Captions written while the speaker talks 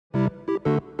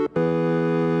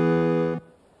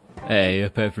Hey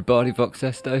up everybody,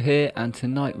 Voxesto here, and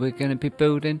tonight we're going to be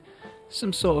building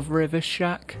some sort of river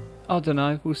shack. I don't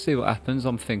know, we'll see what happens.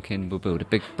 I'm thinking we'll build a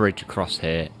big bridge across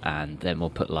here and then we'll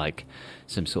put like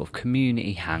some sort of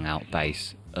community hangout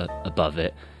base above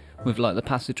it with like the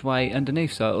passageway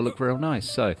underneath, so it'll look real nice.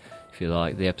 So if you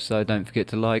like the episode, don't forget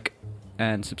to like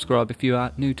and subscribe if you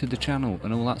are new to the channel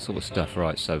and all that sort of stuff.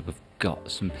 Right, so we've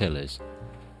got some pillars.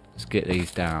 Let's get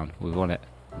these down. We want it,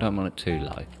 don't want it too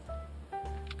low,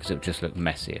 because it'll just look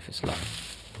messy if it's low.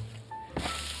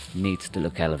 Needs to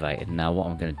look elevated. Now what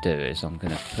I'm going to do is I'm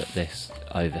going to put this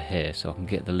over here so I can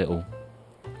get the little...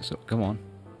 So, come on.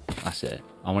 That's it.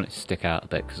 I want it to stick out a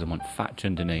bit because I want thatch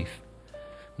underneath.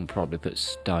 And probably put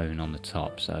stone on the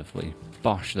top. So if we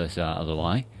bosh this out of the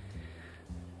way.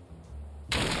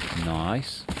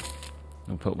 Nice.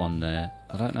 We'll put one there.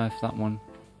 I don't know if that one...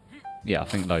 Yeah, I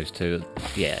think those two...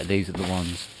 Yeah, these are the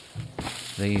ones.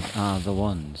 These are the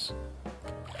ones.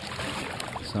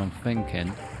 So I'm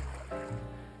thinking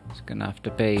it's gonna have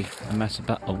to be a mess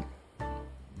about. Oh,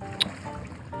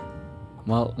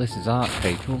 well, this is arc,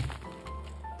 people.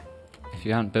 If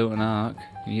you haven't built an arc,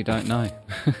 you don't know.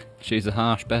 She's a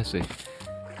harsh Bessie.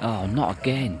 Oh, not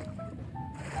again.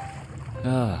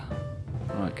 Ah,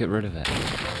 right, get rid of it.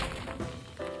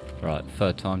 Right,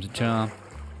 third time's a charm.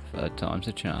 Third time's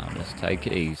a charm. Let's take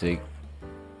it easy.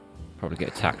 Probably get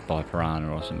attacked by a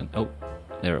piranha or something. Oh,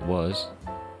 there it was.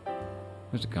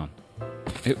 Where's it gone?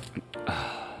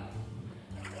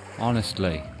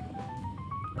 Honestly.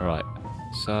 Right,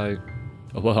 so...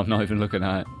 Well, I'm not even looking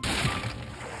at it.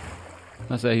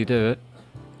 That's how you do it.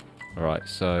 Right,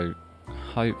 so...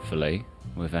 Hopefully,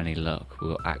 with any luck,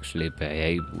 we'll actually be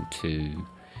able to...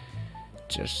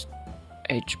 just...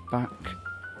 edge back...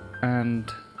 and...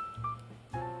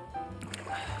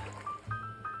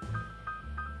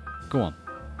 Go on.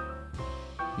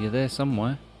 You're there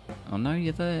somewhere. I know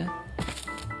you're there.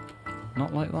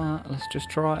 Not like that. Let's just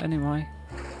try it anyway.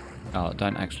 Oh, I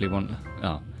don't actually want...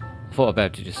 Oh. I thought I'd be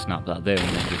able to just snap that there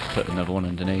and then just put another one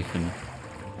underneath and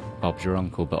Bob's your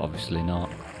uncle, but obviously not.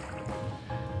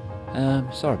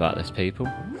 Sorry about this, people.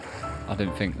 I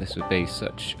didn't think this would be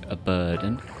such a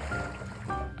burden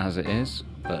as it is,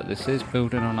 but this is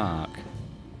building on arc.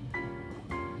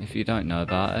 If you don't know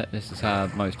about it, this is how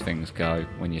most things go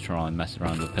when you try and mess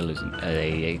around with pillars. And there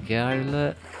you go,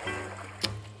 look.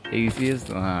 Easy as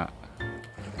that.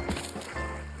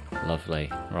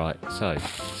 Lovely. Right, so,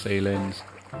 ceilings.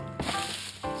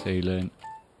 Ceiling.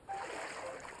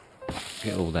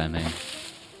 Get all them in.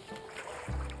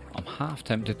 I'm half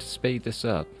tempted to speed this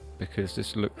up, because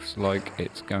this looks like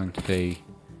it's going to be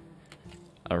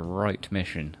a right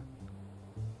mission.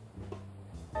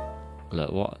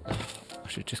 Look, what? I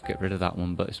should just get rid of that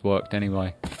one, but it's worked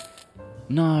anyway.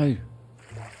 No!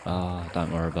 Ah,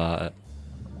 don't worry about it.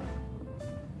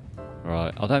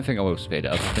 Right, I don't think I will speed it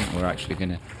up. I think we're actually going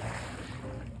to...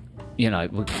 You know,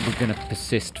 we're going to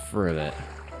persist through it.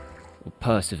 We'll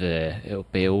persevere. It'll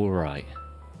be alright.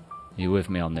 You with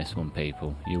me on this one,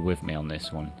 people? You with me on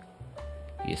this one?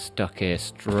 You're stuck here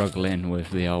struggling with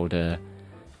the old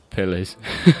pillars.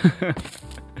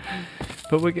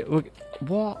 But we get...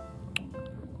 What?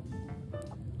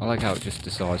 I like how it just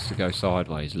decides to go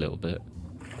sideways a little bit.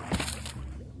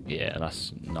 Yeah,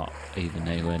 that's not even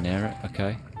anywhere near it.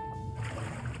 Okay.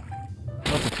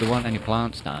 If there weren't any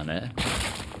plants down there,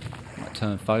 might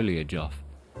turn foliage off.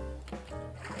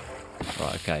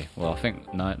 Right, okay. Well, I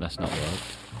think... No, that's not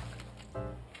worked.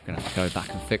 Gonna have to go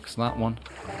back and fix that one.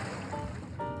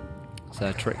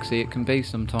 So tricksy it can be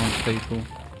sometimes, people.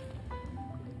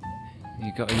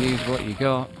 You gotta use what you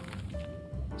got.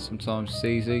 Sometimes it's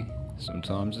easy,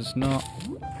 sometimes it's not.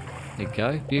 There you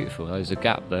go, beautiful. There's a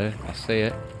gap there, I see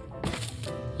it.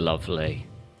 Lovely.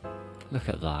 Look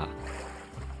at that.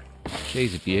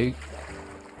 She's a beaut.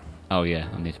 Oh yeah,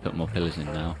 I need to put more pillars in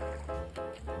now.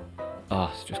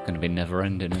 Oh, it's just going to be never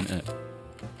ending, isn't it?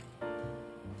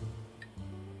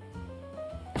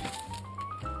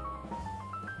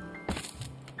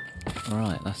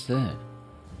 Right, that's it.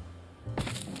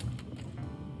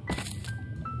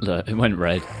 Look, it went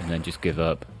red and then just give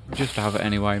up. Just have it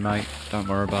anyway, mate. Don't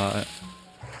worry about it.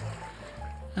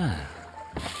 Ah.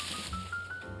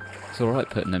 It's alright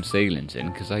putting them ceilings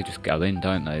in, because they just go in,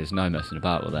 don't they? There's no messing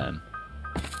about with them.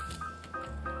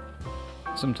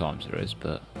 Sometimes there is,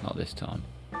 but not this time.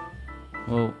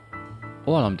 Well,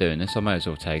 while I'm doing this, I may as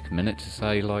well take a minute to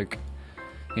say, like,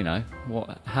 you know,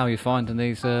 how are you finding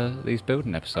these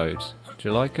building episodes? Do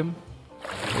you like them?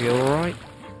 Are you alright?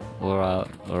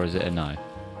 Or is it a no?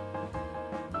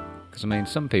 Because, I mean,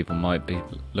 some people might be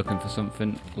looking for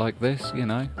something like this, you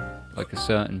know, like a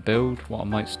certain build, what I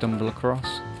might stumble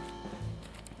across.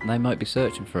 they might be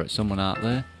searching for it, someone out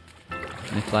there.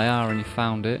 And if they are and you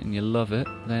found it and you love it,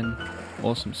 then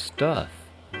awesome stuff.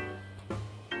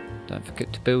 Don't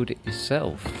forget to build it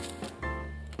yourself.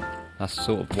 That's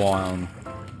sort of why I'm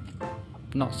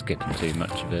not skipping too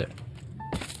much of it.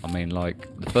 I mean,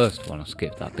 like, the first one I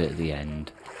skipped that bit at the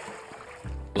end.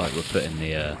 Like, we're putting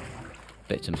the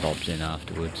bits and bobs in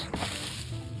afterwards.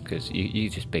 Because you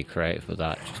just be creative with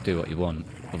that, just do what you want.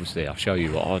 Obviously, I'll show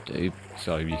you what I do,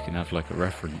 so you can have, like, a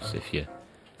reference if you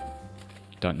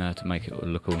don't know how to make it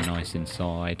look all nice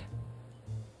inside.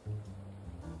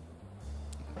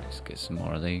 Let's get some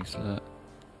more of these, look.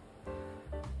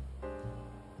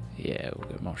 Yeah, we'll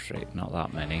get more straight, not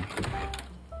that many.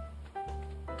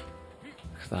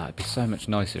 That'd be so much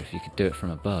nicer if you could do it from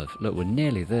above. Look, we're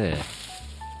nearly there.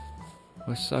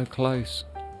 We're so close.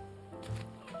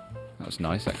 That was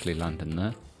nice, actually, landing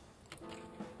there.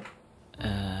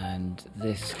 And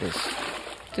this is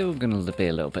still going to be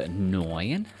a little bit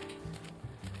annoying.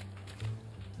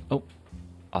 Oh,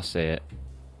 I see it.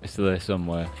 It's there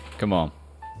somewhere. Come on.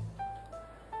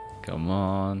 Come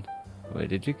on. Where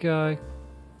did you go?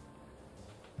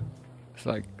 It's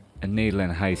like a needle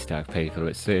in a haystack, people.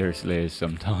 It seriously is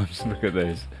sometimes. Look at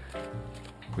this.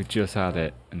 We just had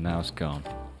it, and now it's gone.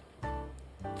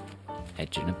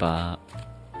 Edging about.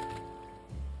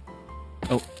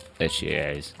 Oh, there she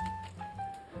is.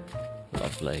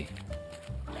 Lovely.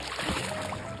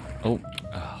 Oh.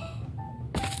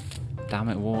 Damn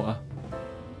it, water.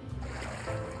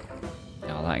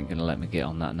 Oh, that ain't gonna let me get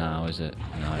on that now, is it?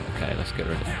 No, okay, let's get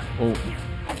rid of it. Oh.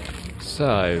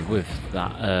 So, with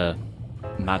that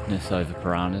madness over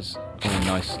piranhas all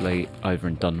nicely over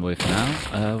and done with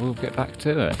now, we'll get back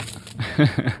to it.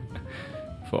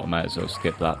 Thought I might as well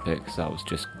skip that bit because that was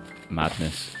just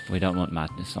madness. We don't want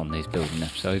madness on these building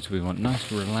episodes, we want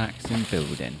nice relaxing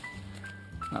building.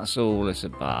 That's all it's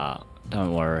about.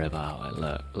 Don't worry about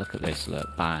it. Look at this,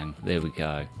 look, bang, there we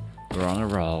go. We're on a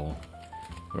roll.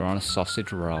 We're on a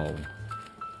sausage roll.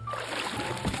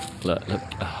 Look.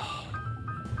 Oh.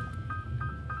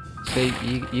 See,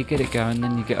 you get it going,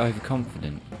 then you get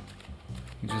overconfident.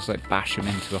 You just like bash them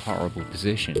into a horrible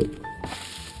position.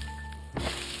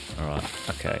 Alright,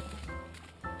 okay.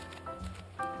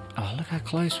 Oh, look how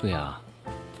close we are.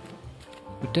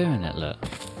 We're doing it, look.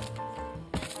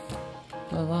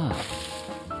 Look at that.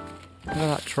 Look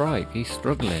at that trike, he's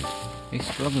struggling. He's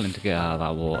struggling to get out of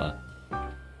that water.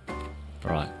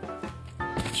 Right.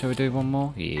 Shall we do one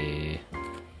more? Yeah.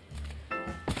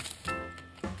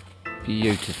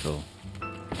 Beautiful.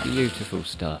 Beautiful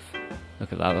stuff.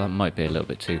 Look at that, that might be a little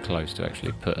bit too close to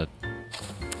actually put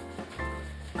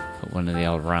one of the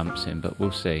old ramps in, but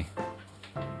we'll see.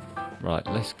 Right,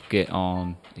 let's get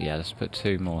on. Yeah, let's put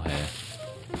 2 more here.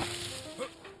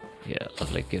 Yeah,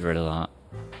 lovely, get rid of that.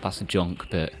 That's a junk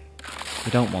bit.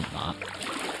 We don't want that.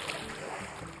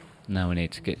 Now we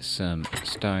need to get some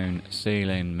stone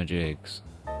ceiling majigs.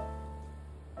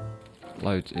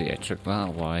 Loads, yeah, chuck that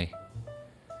away.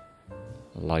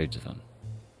 Loads of them.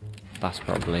 That's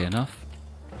probably enough.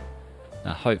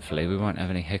 Now hopefully we won't have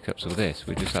any hiccups with this.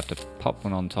 We just have to pop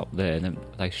one on top there and then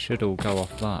they should all go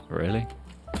off that, really.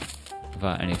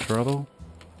 Without any trouble.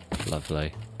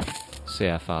 Lovely. See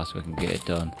how fast we can get it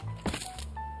done.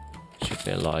 Should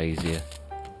be a lot easier.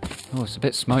 Oh, it's a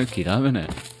bit smoky though, isn't it?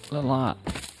 Look at that.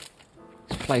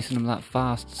 It's placing them that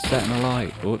fast, setting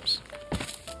alight. Whoops.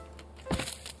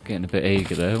 Getting a bit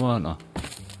eager there, weren't I?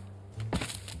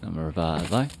 Don't worry about it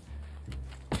though.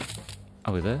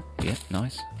 Are we there? Yeah,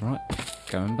 nice. Right,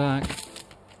 going back.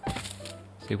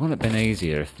 See, wouldn't it have been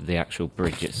easier if the actual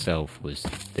bridge itself was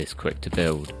this quick to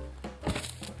build?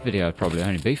 The video would probably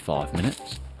only be 5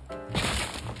 minutes.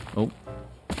 Oh,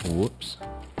 whoops.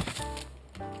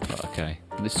 Right, okay,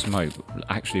 this smoke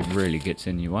actually really gets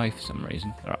in your way for some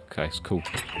reason. Right, okay, it's cool.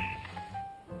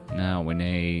 Now we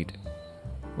need...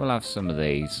 We'll have some of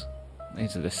these.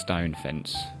 These are the stone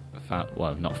fence...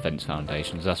 Well, not fence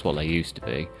foundations, that's what they used to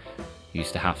be.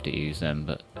 Used to have to use them,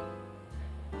 but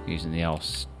using the old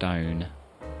stone,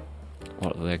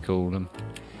 what do they call them?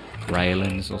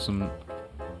 Railings or something.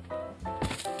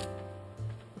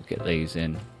 We'll get these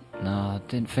in. No, I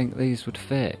didn't think these would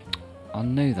fit. I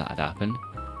knew that'd happen.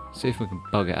 See if we can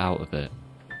bug it out a bit.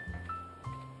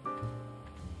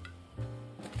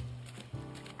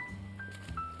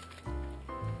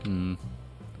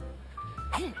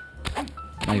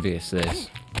 Maybe it's this.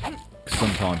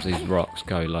 Sometimes these rocks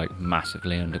go like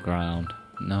massively underground.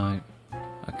 No.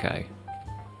 Okay.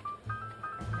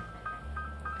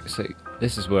 See,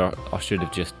 this is where I should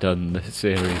have just done the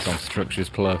series on Structures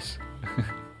Plus.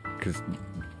 Because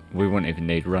we wouldn't even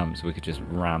need ramps, we could just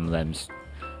ram them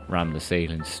ram the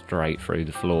ceiling straight through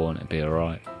the floor and it'd be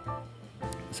alright.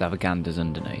 Let's have a ganders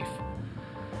underneath.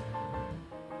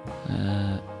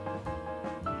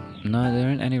 No, there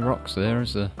ain't any rocks there,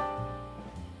 is there?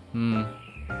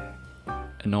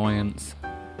 Annoyance.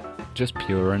 Just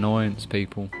pure annoyance,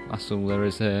 people. That's all there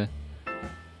is here.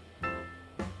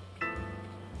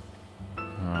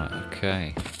 Right,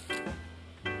 okay.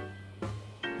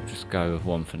 We'll just go with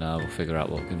one for now. We'll figure out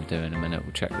what we're going to do in a minute.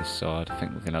 We'll check this side. I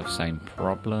think we're going to have the same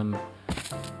problem.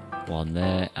 One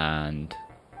there, and...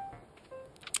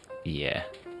 yeah.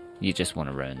 You just want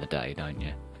to ruin the day, don't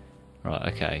you?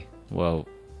 Right, okay. Well,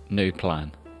 new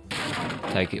plan.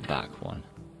 Take it back one.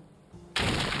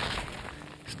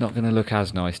 It's not going to look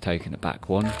as nice taking it back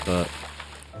one, but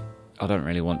I don't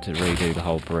really want to redo the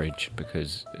whole bridge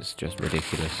because it's just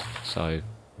ridiculous. So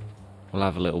we'll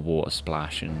have a little water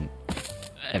splash and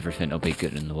everything will be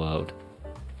good in the world.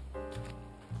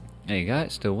 There you go,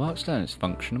 it still works then, it's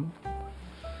functional.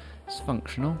 It's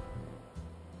functional.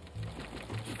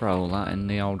 Throw all that in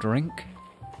the old drink.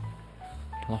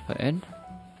 Plop it in.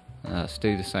 Let's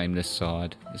do the same this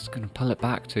side. It's going to pull it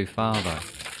back too far though.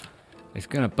 It's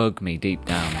going to bug me deep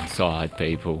down inside,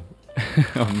 people.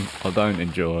 I don't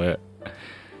enjoy it.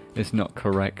 It's not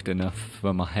correct enough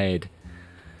for my head.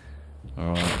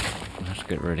 Alright, let's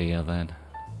get rid of you then.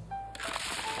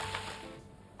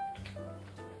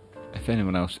 If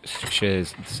anyone else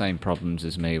shares the same problems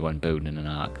as me when building an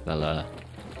ark, they'll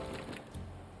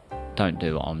don't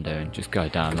do what I'm doing. Just go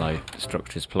download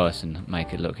Structures Plus and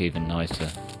make it look even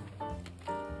nicer.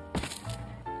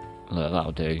 Look,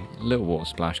 that'll do. A little water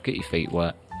splash, get your feet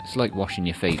wet. It's like washing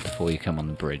your feet before you come on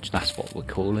the bridge. That's what we're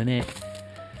calling it.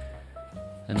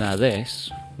 And now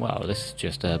this, well, this is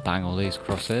just bang all these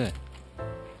across here.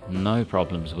 No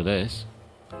problems with this.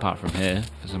 Apart from here,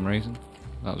 for some reason.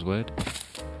 That was weird.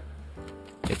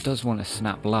 It does want to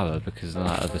snap lower because of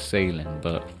that other ceiling,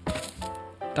 but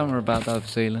don't worry about the other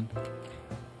ceiling.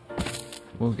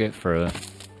 We'll get through it.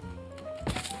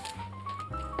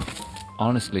 I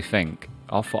honestly think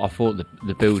I thought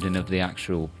the building of the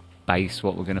actual base,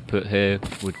 what we're going to put here,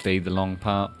 would be the long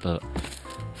part, but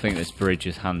I think this bridge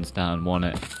is hands down won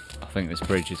it. I think this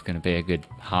bridge is going to be a good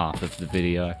half of the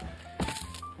video.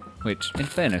 Which, in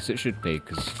fairness, it should be,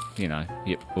 because, you know,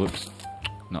 whoops,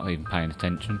 not even paying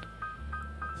attention.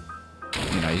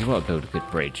 You know, you've got to build a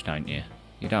good bridge, don't you?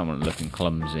 You don't want it looking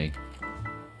clumsy.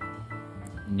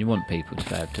 And you want people to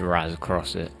be able to razz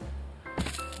across it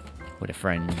with their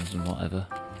friends and whatever.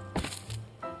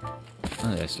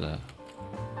 Oh, there's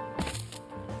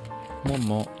one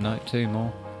more, no, two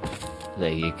more.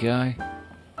 There you go.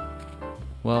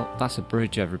 Well, that's a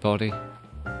bridge, everybody.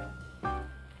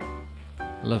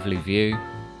 Lovely view.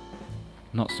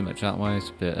 Not so much that way, it's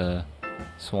a bit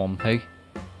swampy.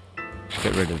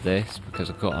 Get rid of this because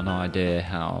I've got an idea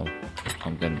how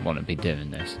I'm going to want to be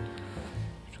doing this.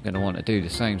 I'm going to want to do the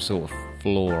same sort of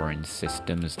flooring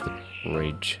system as the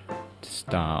bridge to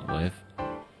start with.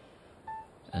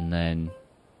 And then,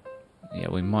 yeah,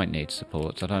 we might need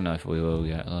supports. I don't know if we will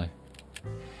yet though.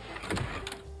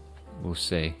 We'll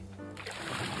see.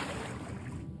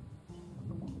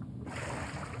 I'm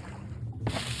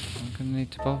going to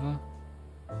need to bother.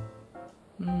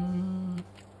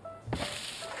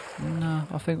 No,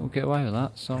 I think we'll get away with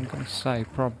that. So I'm going to say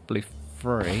probably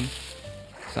 3. So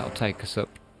that'll take us up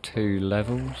 2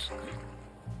 levels.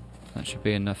 That should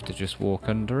be enough to just walk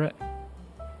under it.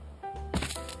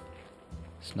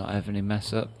 Let's not have any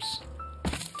mess ups.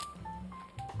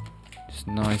 Just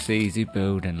nice easy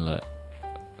building, look.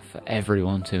 For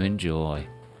everyone to enjoy.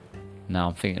 Now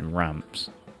I'm thinking ramps.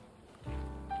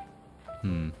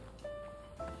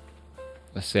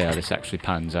 Let's see how this actually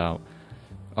pans out.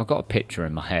 I've got a picture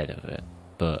in my head of it,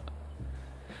 but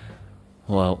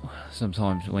well,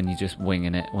 sometimes when you're just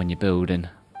winging it when you're building,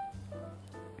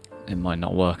 it might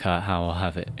not work out how I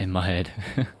have it in my head.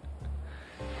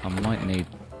 I might need,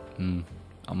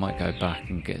 I might go back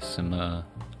and get some, I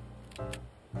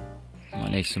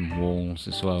might need some walls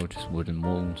as well, just wooden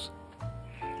walls.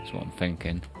 That's what I'm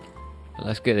thinking. But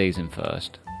let's get these in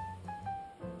first.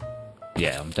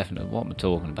 Yeah, I'm definitely, what am I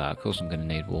talking about? Of course I'm going to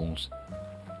need walls.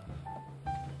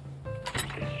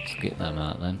 Let's get them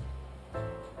out then.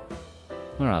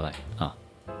 Where are they? Ah.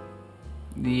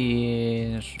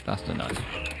 Yes, that's enough.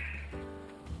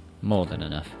 More than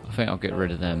enough. I think I'll get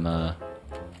rid of them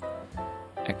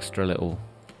extra little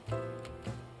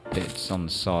bits on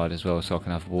the side as well so I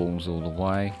can have walls all the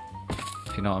way.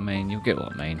 If you know what I mean, you'll get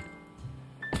what I mean.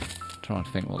 I'm trying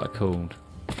to think what they're called.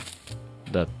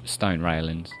 The stone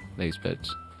railings, these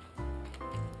bits.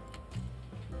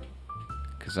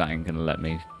 Because that ain't going to let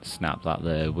me snap that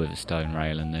there with a stone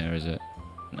railing there, is it?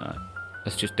 No.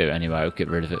 Let's just do it anyway. It'll get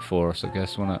rid of it for us, I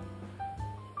guess, won't it?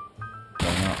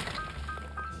 Why not?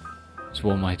 It's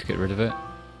one way to get rid of it.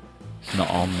 It's not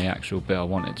on the actual bit I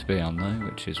want it to be on though,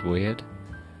 which is weird.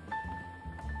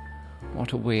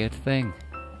 What a weird thing.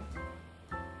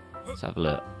 Let's have a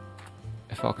look.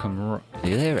 If I come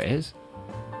there it is.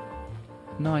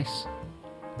 Nice.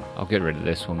 I'll get rid of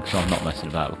this one because I'm not messing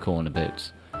about with corner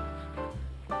bits.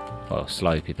 Well,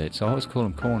 slopey bits. I always call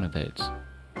them corner bits.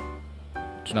 Do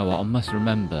you know what? I must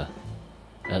remember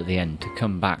at the end to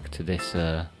come back to this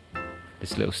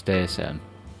this little stair set and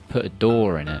put a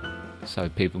door in it so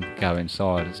people can go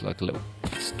inside. It's like a little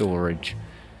storage.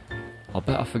 I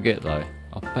bet I forget though.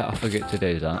 I bet I forget to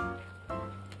do that.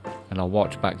 And I'll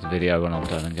watch back the video when I'm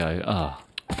done and go, ah,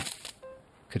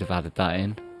 could have added that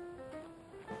in.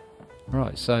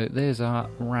 Right, so there's our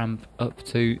ramp up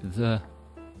to the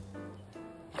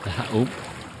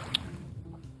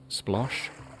splosh,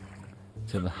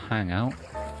 to the hangout.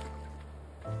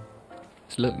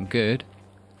 It's looking good.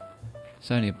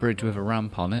 It's only a bridge with a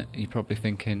ramp on it. You're probably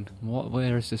thinking,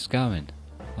 where is this going?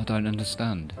 I don't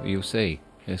understand. You'll see.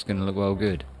 It's going to look well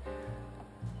good.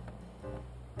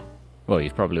 Well,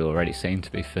 you've probably already seen,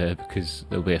 to be fair, because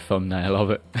there'll be a thumbnail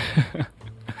of it.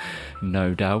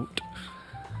 No doubt.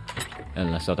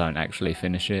 Unless I don't actually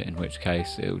finish it, in which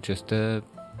case it'll just, well,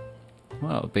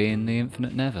 it'll be in the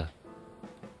infinite never.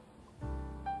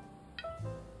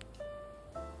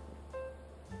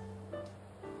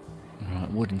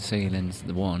 Right, wooden ceiling's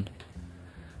the one.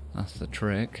 That's the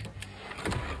trick.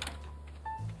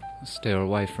 Steer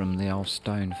away from the old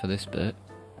stone for this bit.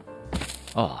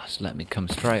 Oh, it's let me come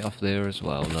straight off there as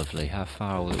well. Lovely. How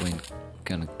far are we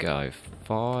gonna go?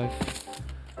 5?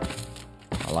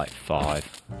 I like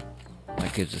 5.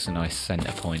 That gives us a nice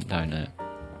centre point, don't it?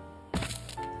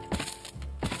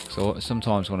 So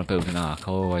sometimes when I build an arc,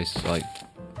 I always like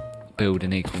build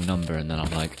an equal number, and then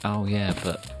I'm like, oh yeah,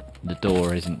 but the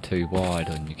door isn't too wide,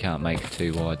 and you can't make a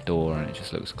too wide door, and it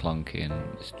just looks clunky, and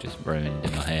it's just ruined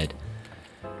in my head.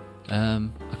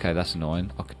 Okay, that's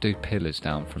annoying. I could do pillars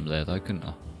down from there though, couldn't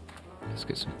I? Let's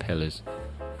get some pillars.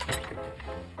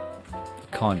 I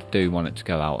kind of do want it to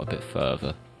go out a bit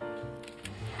further.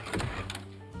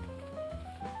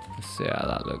 Let's see how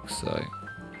that looks, so...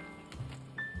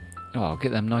 Oh, I'll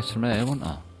get them nice from there, won't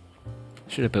I?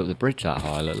 Should have built the bridge that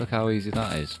high. Look how easy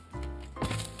that is.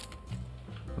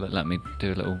 Will it let me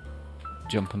do a little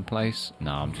jump in place?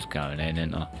 No, I'm just going in,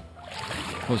 ain't I?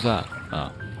 What's that?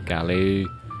 Oh, galley.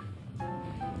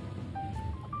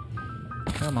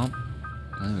 Come on.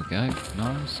 There we go.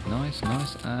 Nice, nice,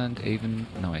 nice, and even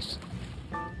nice.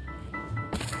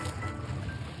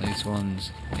 These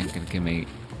ones ain't going to give me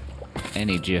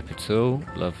any jip at all.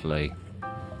 Lovely.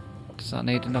 Does that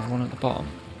need another one at the bottom?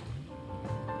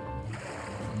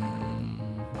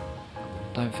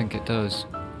 Don't think it does.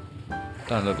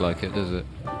 Don't look like it, does it?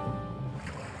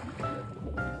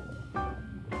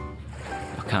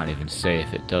 I can't even see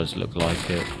if it does look like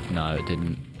it. No, it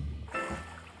didn't.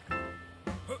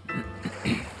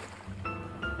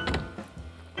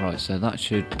 Right, so that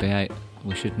should be...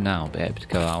 We should now be able to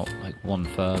go out like one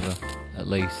further, at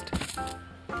least.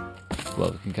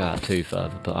 Well, we can go out 2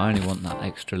 further, but I only want that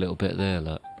extra little bit there,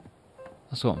 look.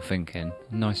 That's what I'm thinking.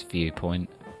 Nice viewpoint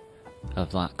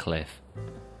of that cliff.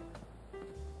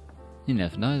 You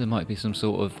never know, there might be some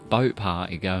sort of boat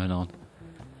party going on.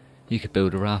 You could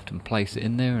build a raft and place it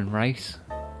in there and race.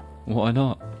 Why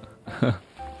not?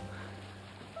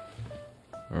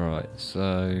 Right,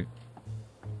 so...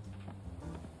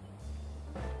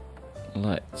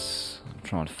 I'm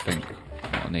trying to think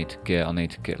what I need to get. I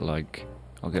need to get like...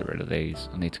 I'll get rid of these.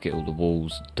 I need to get all the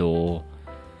walls, door,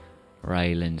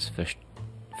 railings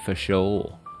for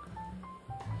sure.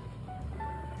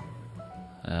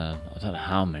 I don't know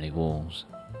how many walls.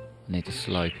 I need the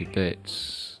slopey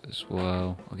bits as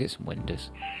well. I'll get some windows.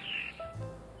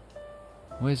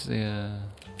 Where's the... Yeah,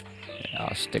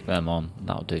 I'll stick them on.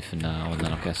 That'll do for now, and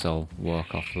then I guess I'll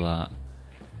work off of that.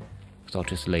 Because I'll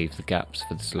just leave the gaps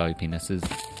for the slopinesses.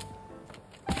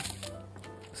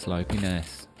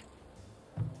 Slopiness.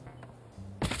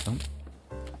 Oh.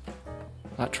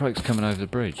 That truck's coming over the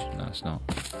bridge. No, it's not.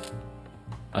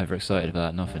 Overexcited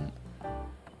about nothing.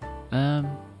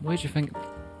 Where do you think...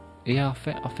 Yeah,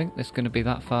 I think it's going to be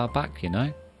that far back, you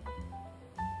know?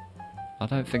 I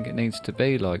don't think it needs to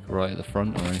be, like, right at the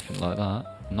front or anything like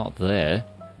that. Not there.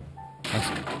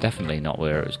 That's definitely not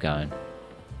where it was going.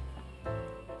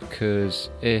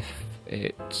 Because if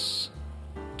it's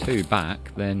too back,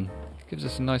 then it gives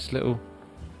us a nice little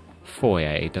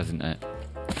foyer, doesn't it?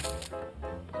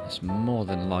 It's more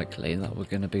than likely that we're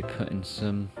going to be putting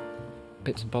some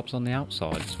bits and bobs on the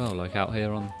outside as well, like out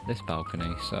here on this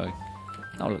balcony, so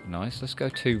That'll look nice. Let's go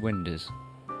 2 windows.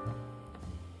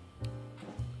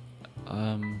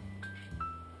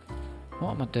 What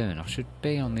am I doing? I should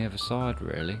be on the other side,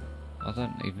 really. I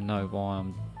don't even know why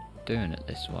I'm doing it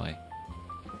this way.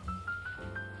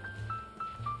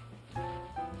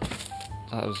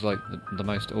 That was like the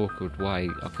most awkward way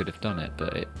I could have done it,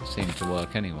 but it seemed to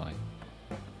work anyway.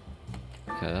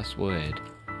 Okay, that's weird.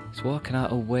 It's working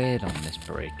out all weird on this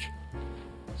bridge.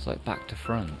 It's like back to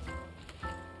front.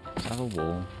 Let's have a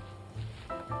wall.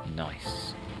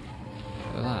 Nice.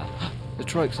 Look at that. The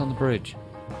trike's on the bridge.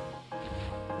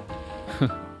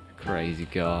 Crazy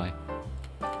guy.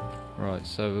 Right,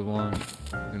 so we're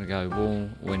gonna go wall,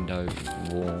 window,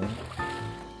 wall.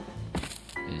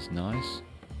 Is nice.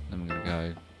 Then we're gonna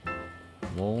go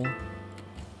wall.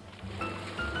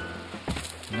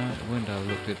 No, window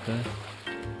looked good there.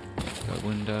 Go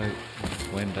window,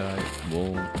 window,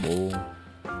 wall, wall.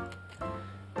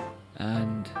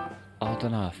 And I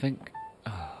don't know, I think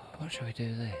what shall we do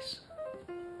with this?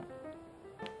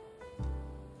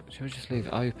 Shall we just leave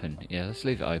it open? Yeah, let's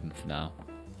leave it open for now.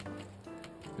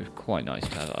 It's quite nice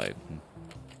to have it open.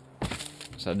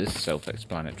 So this is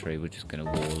self-explanatory, we're just going to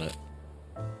wall it.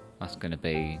 That's going to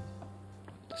be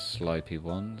the slopey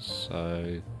ones,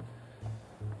 so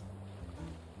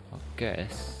I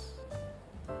guess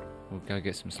we'll go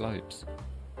get some slopes.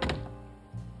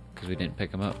 Because we didn't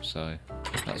pick them up, so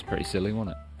that's pretty silly,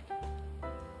 wasn't it?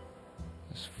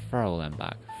 Let's throw them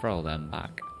back, throw them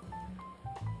back.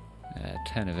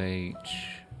 10 of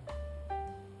each,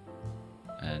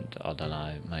 and I don't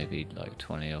know, maybe like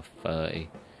 20 or 30.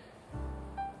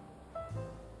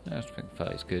 I think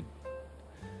 30 is good.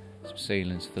 Some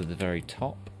ceilings for the very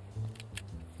top,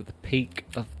 for the peak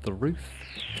of the roof.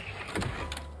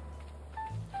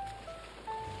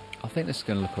 I think this is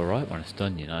going to look alright when it's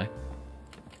done, you know.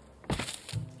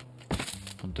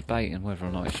 I'm debating whether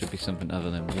or not it should be something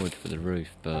other than wood for the roof,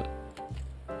 but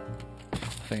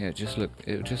I think it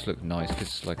would just look nice because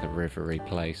it's like a rivery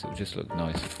place. It would just look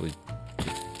nice if we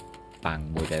just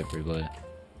bang wood everywhere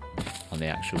on the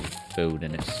actual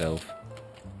building itself.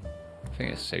 I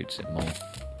think it suits it more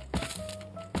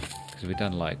because we've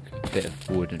done like a bit of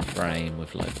wooden frame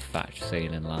with like the thatch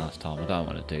ceiling last time. I don't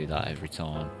want to do that every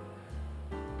time.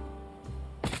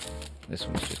 This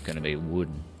one's just going to be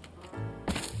wooden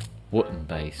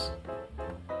base.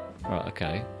 Right,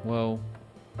 okay, well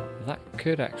that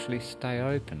could actually stay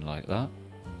open like that.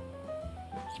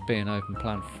 Just be an open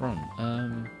plan front.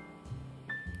 Oh,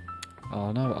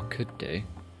 I know what I could do.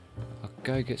 I could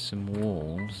go get some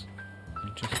walls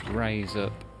and just raise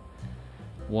up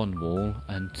one wall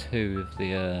and 2 of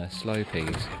the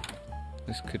slopies.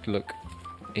 This could look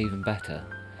even better.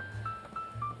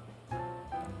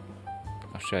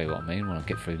 I'll show you what I mean when I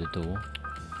get through the door.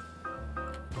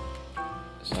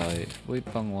 So if we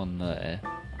bung one there,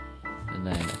 and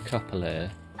then a couple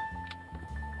here.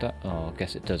 I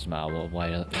guess it does matter what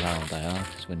way around they are,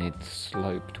 because we need the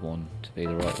sloped one to be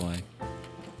the right way.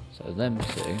 So them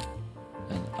 2,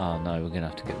 and oh no, we're going to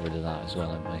have to get rid of that as well,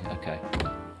 aren't we? Okay.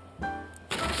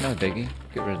 No biggie,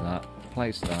 get rid of that,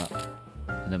 place that,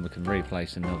 and then we can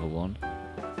replace another one.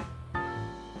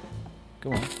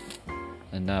 Go on.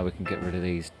 And now we can get rid of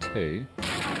these 2,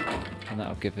 and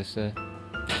that'll give us a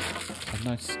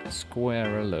nice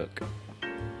squarer look.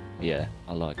 Yeah,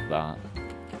 I like that.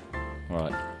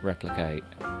 Right, replicate.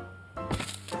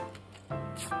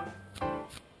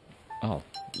 Oh,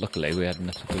 luckily we had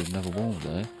enough to build another wall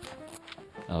there.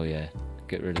 Oh yeah,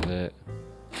 get rid of it.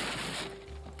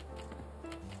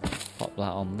 Pop that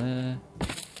on there.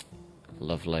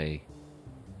 Lovely.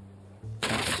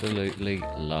 Absolutely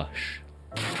lush.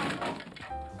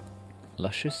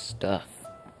 Luscious stuff.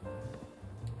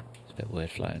 It's a bit weird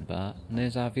floating about. And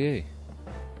there's our view.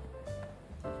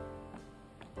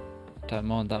 Don't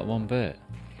mind that one bit.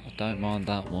 I don't mind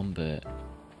that one bit.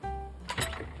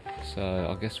 So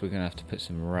I guess we're going to have to put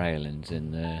some railings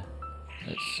in there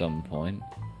at some point.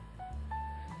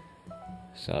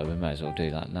 So we may as well do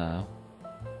that now.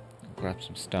 Grab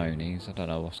some stonies. I don't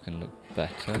know what's going to look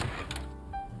better.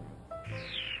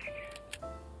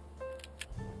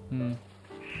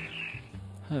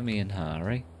 Hermie and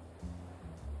Harry.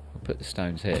 We'll put the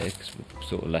stones here because we've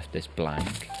sort of left this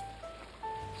blank.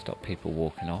 Stop people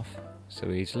walking off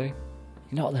so easily.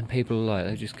 You know what them people are like,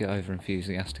 they just get over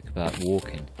enthusiastic about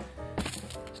walking.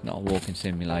 It's not a walking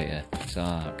simulator, it's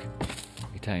Ark.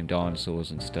 You tame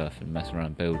dinosaurs and stuff and mess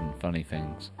around building funny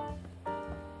things.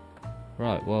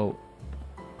 Right, well,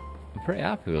 I'm pretty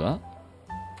happy with that.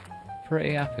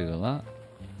 Pretty happy with that.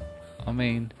 I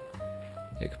mean,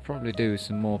 it could probably do with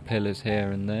some more pillars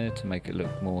here and there to make it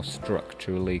look more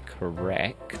structurally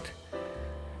correct.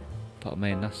 But I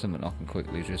mean, that's something I can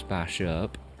quickly just bash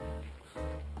up.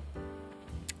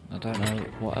 I don't know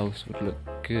what else would look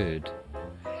good.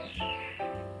 I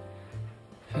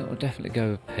think we'll definitely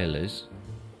go with pillars.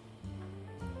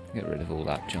 Get rid of all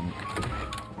that junk.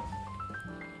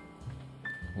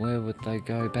 Where would they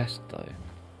go best though?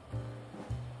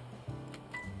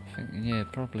 Thinking, yeah,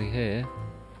 probably here.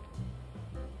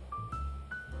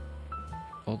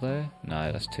 Or there?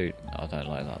 No, that's too... I don't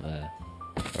like that there.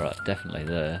 Right, definitely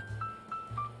there.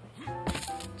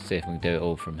 See if we can do it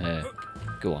all from here.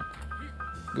 Go on.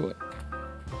 Go on.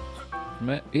 From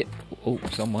here. Yeah. Oh,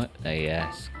 somewhere.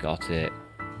 Yes, got it.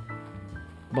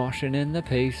 Moshing in the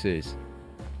pieces.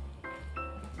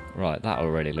 Right, that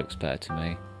already looks better to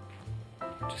me.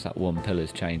 Just that one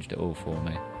pillar's changed it all for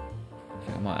me. I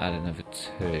think I might add another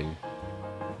 2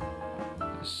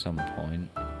 at some point.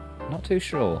 Not too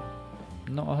sure.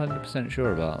 Not 100%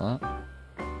 sure about that.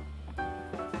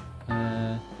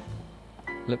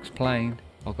 Looks plain.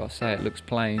 I've got to say it looks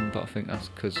plain, but I think that's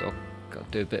because I've got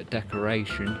to do a bit of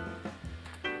decoration.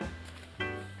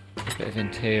 A bit of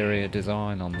interior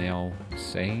design on the old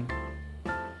scene.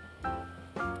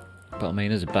 But I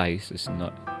mean, as a base, it's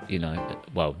not, you know,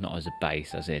 well, not as a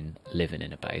base, as in living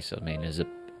in a base. I mean, as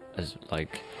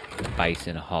like a base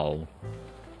in a hole,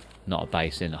 not a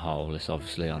base in a hole. It's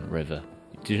obviously on a river.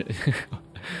 Do you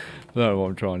know what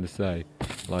I'm trying to say?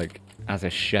 Like, as a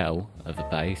shell of a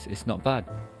base, it's not bad.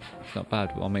 It's not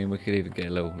bad. I mean, we could even get a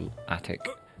little attic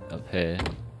up here.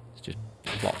 Let's just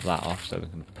plop that off so we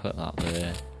can put that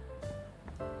there,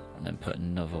 and then put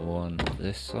another one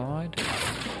this side.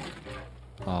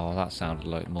 Oh, that sounded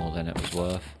like more than it was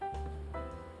worth.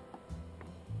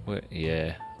 Wait,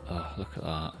 yeah. Oh, look at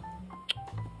that.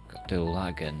 Got to do all that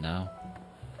again now.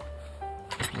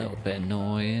 A little bit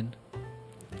annoying.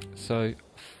 So,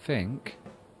 I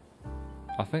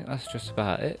think that's just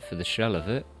about it for the shell of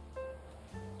it.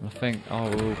 I think I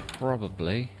will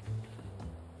probably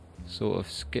sort of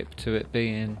skip to it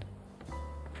being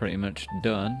pretty much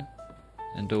done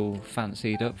and all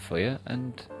fancied up for you,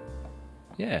 and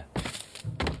yeah.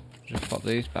 Just pop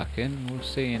these back in, we'll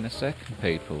see you in a second,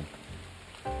 people.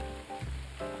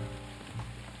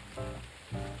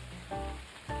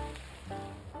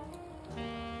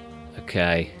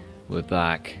 Okay, we're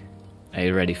back. Are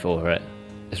you ready for it?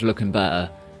 It's looking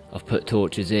better. I've put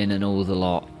torches in and all the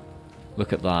lot.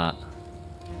 Look at that.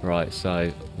 Right,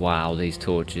 so, wow, these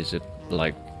torches are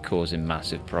like causing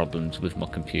massive problems with my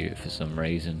computer for some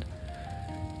reason.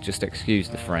 Just excuse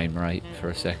the frame rate for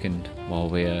a second while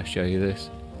we show you this.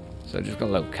 So just got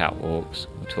little catwalks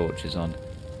with torches on.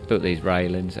 Built these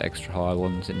railings, extra high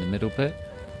ones in the middle bit.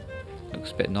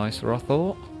 Looks a bit nicer, I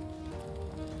thought.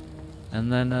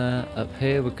 And then up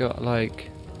here we've got like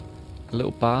a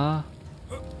little bar.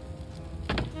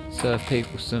 Serve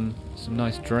people some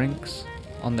nice drinks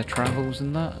on their travels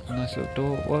and that. A nice little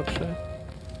door workshop.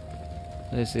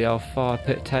 There's the old fire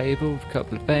pit table with a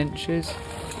couple of benches.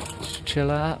 Just chill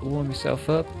out, warm yourself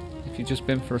up if you've just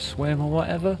been for a swim or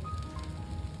whatever.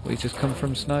 Or you just come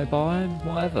from snow biome,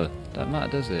 whatever. Don't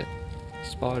matter, does it?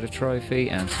 Spider trophy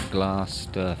and some glass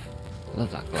stuff.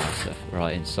 Love that glass stuff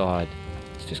right inside.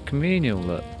 It's just communal,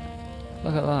 look.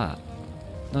 Look at that.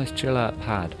 Nice chill out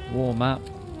pad. Warm up.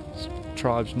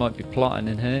 Tribes might be plotting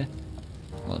in here.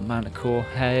 Got the manticore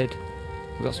head.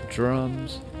 We've got some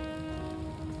drums.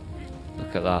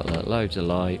 Look at that, look. Loads of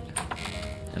light.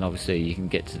 And obviously you can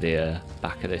get to the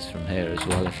back of this from here as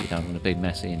well if you don't want to be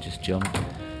messy and just jump.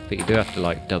 But you do have to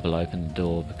like double open the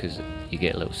door because you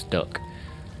get a little stuck.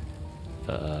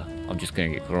 But I'm just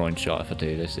going to get groin shot if I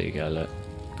do this. There you go, look.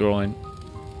 Groin.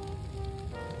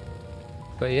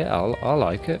 But yeah, I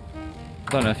like it.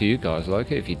 I don't know if you guys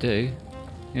like it. If you do,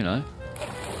 you know,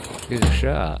 give it a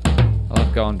shot.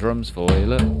 I've got on drums for you,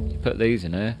 look. You put these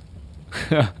in here.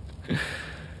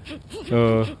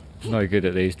 Oh, no good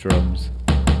at these drums.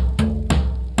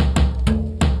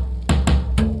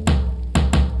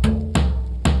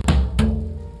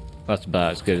 That's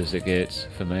about as good as it gets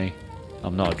for me.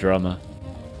 I'm not a drummer.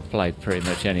 I've played pretty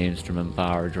much any instrument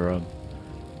bar a drum.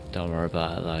 Don't worry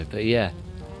about it though. But yeah,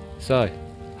 so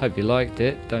hope you liked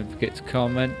it. Don't forget to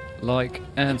comment, like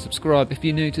and subscribe if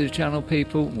you're new to the channel,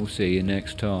 people. We'll see you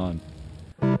next time.